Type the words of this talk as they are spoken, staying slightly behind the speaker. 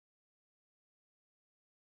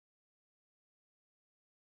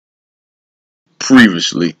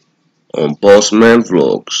Previously on Boss Man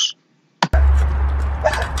Vlogs.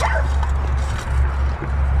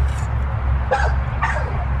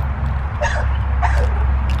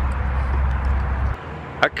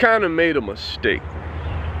 I kind of made a mistake,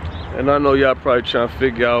 and I know y'all probably trying to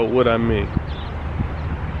figure out what I mean.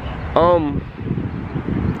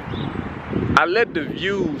 I let the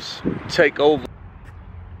views take over.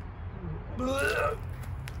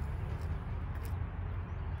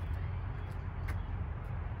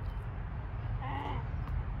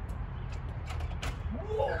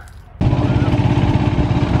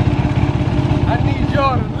 I need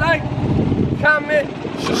y'all to like, comment,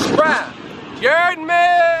 subscribe. You heard me?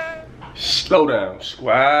 Slow down,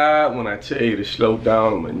 squad. When I tell you to slow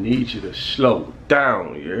down, I'm gonna need you to slow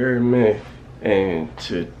down. You heard me? And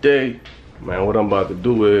today, man, what I'm about to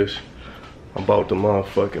do is I'm about to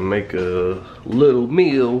motherfucking make a little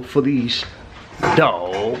meal for these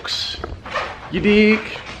dogs. You dig?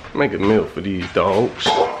 Make a meal for these dogs.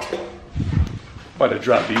 About to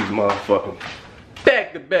drop these motherfucking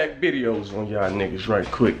back-to-back videos on y'all niggas right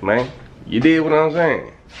quick, man. You dig what I'm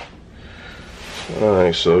saying?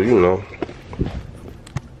 Alright, so you know,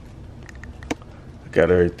 I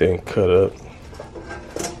got everything cut up.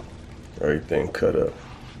 Everything cut up.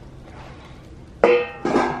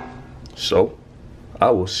 So,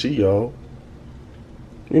 I will see y'all.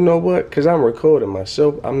 You know what? Because I'm recording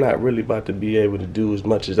myself, I'm not really about to be able to do as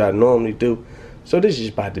much as I normally do. So this is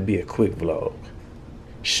about to be a quick vlog.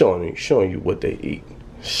 Showing you what they eat.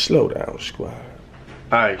 Slow down, squad.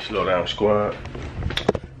 Alright, slow down, squad.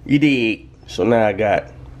 You dig? So now I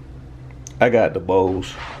got the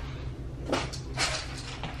bowls.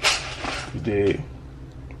 You dig?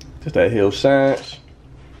 Just that Hill Science.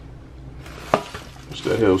 Just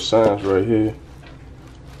that Hill Science right here.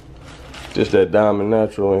 Just that Diamond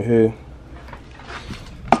Natural in here.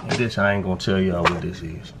 And this, I ain't gonna tell y'all what this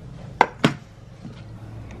is.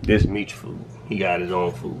 This Meech food. He got his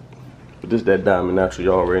own food. But this that Diamond Natural.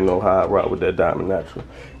 Y'all already know how I rock with that Diamond Natural.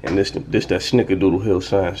 And this that Snickerdoodle Hill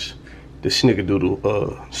Science. The Snickerdoodle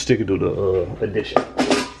edition.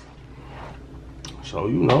 So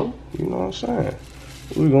you know what I'm saying.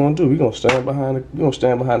 What we gonna do? We gonna stand behind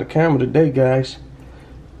the camera today, guys.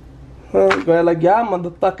 We gonna act like y'all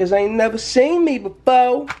motherfuckers ain't never seen me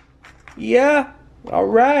before. Yeah.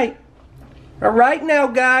 Alright. Alright now,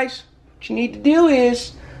 guys. What you need to do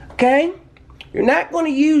is, okay? You're not gonna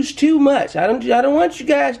use too much. I don't want you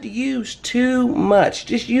guys to use too much.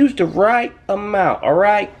 Just use the right amount,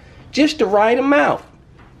 alright? Just the right amount.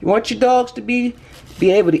 You want your dogs to be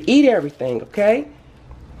able to eat everything, okay?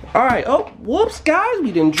 Alright, oh, whoops, guys,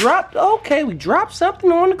 we done dropped, okay, we dropped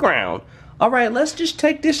something on the ground. Alright, let's just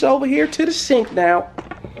take this over here to the sink now.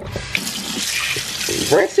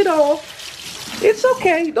 Rinse it off. It's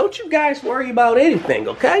okay, don't you guys worry about anything,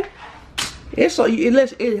 okay?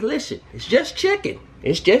 Listen, it's just chicken.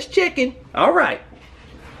 It's just chicken. Alright.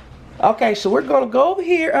 Okay, so we're gonna go over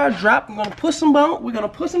here, we're gonna put some bone, we're gonna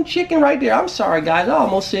put some chicken right there. I'm sorry guys, I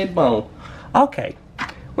almost said bone. Okay,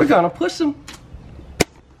 we're gonna put some.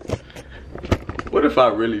 What if I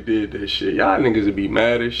really did that shit? Y'all niggas would be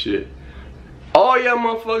mad as shit. All y'all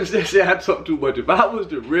motherfuckers that say I talk too much, if I was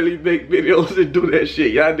to really make videos and do that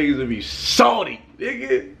shit, y'all niggas would be salty,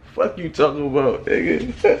 nigga. Fuck you talking about,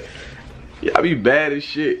 nigga. Y'all be bad as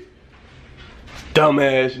shit.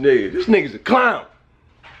 Dumbass nigga. This nigga's a clown.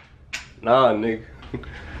 Nah, nigga.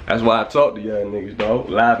 That's why I talk to y'all niggas, dog.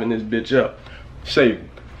 Liven this bitch up. Save it.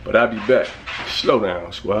 But I'll be back. Slow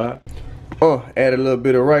down, squad. Add a little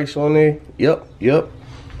bit of rice on there. Yep. A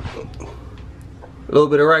little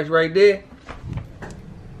bit of rice right there.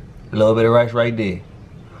 A little bit of rice right there.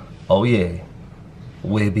 Oh yeah.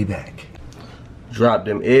 We'll be back. Drop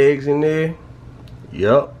them eggs in there.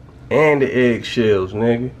 Yup. And the egg shells,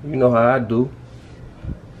 nigga. You know how I do.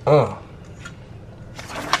 Got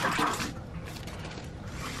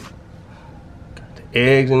the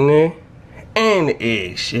eggs in there. And the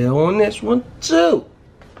egg shell on this one too.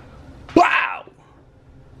 Wow!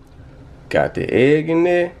 Got the egg in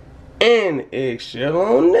there. And the egg shell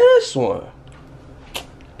on this one.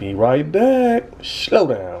 Be right back. Slow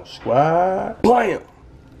down, squad. Blam!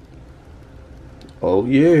 Oh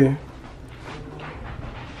yeah.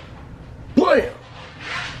 Blam!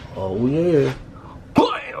 Oh yeah.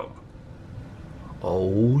 Blam!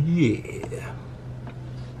 Oh yeah.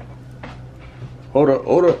 Hold up.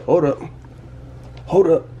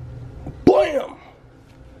 Blam!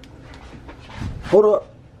 Hold up.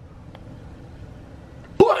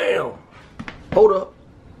 Blam! Hold up.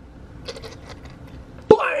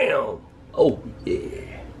 Blam! Oh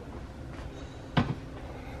yeah.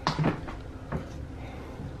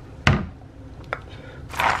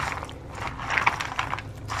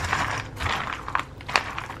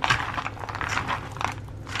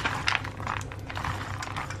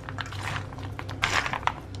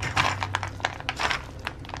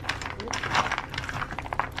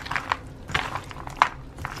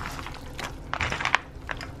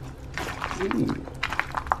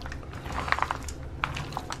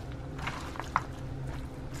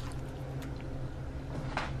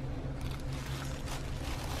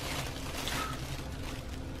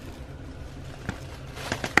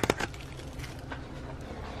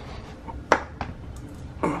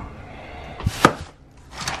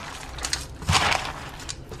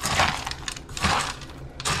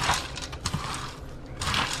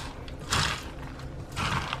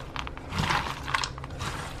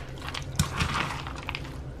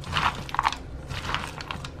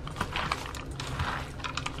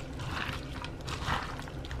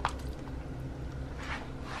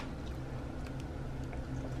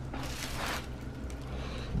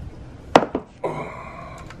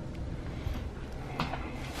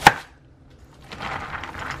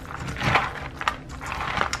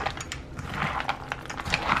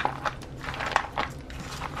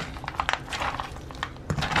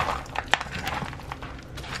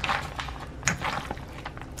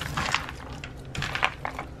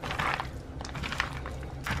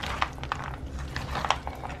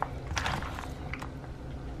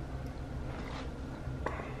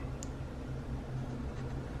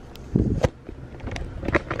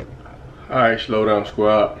 Alright, slow down,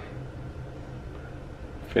 squad.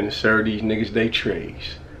 Finna serve these niggas they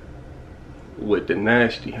trays with the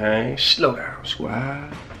nasty hands. Slow down,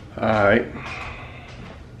 squad. Alright.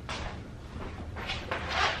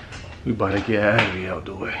 We about to get Abby out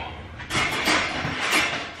the way.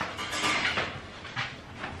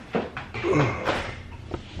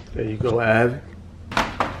 There you go, Abby.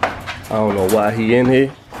 I don't know why he in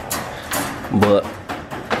here, but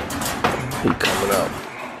he coming out.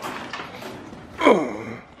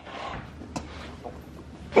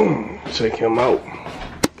 Take him out.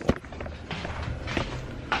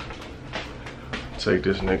 Take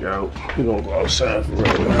this nigga out. He gonna go outside for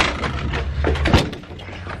right now.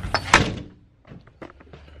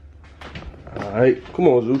 Alright, come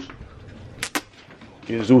on, Zeus.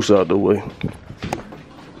 Get Zeus out the way.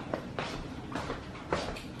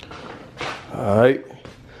 Alright,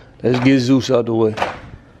 let's get Zeus out the way.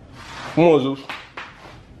 Come on, Zeus.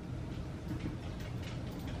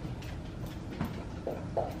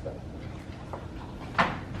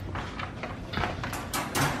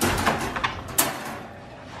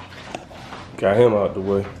 Got him out the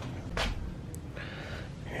way.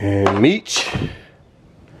 And Meech.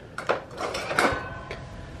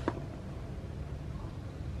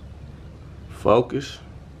 Focus.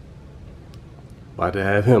 About to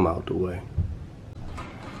have him out the way.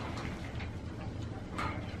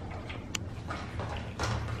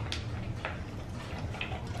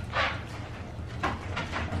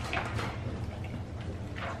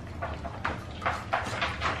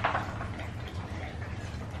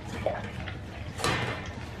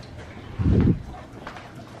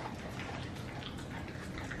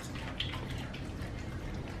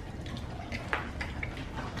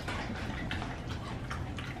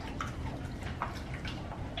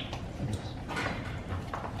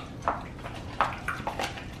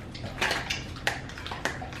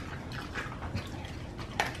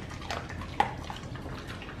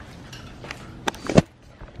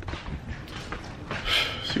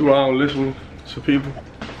 See why I don't listen to people?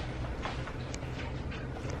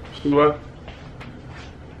 See why?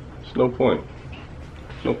 There's no point.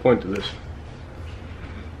 There's no point to this.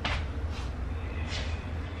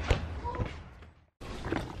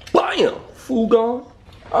 Bam! Fool gone.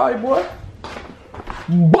 Alright, boy.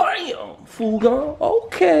 Bam! Fool gone.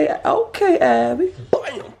 Okay, Abby.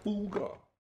 Bam! Fool gone.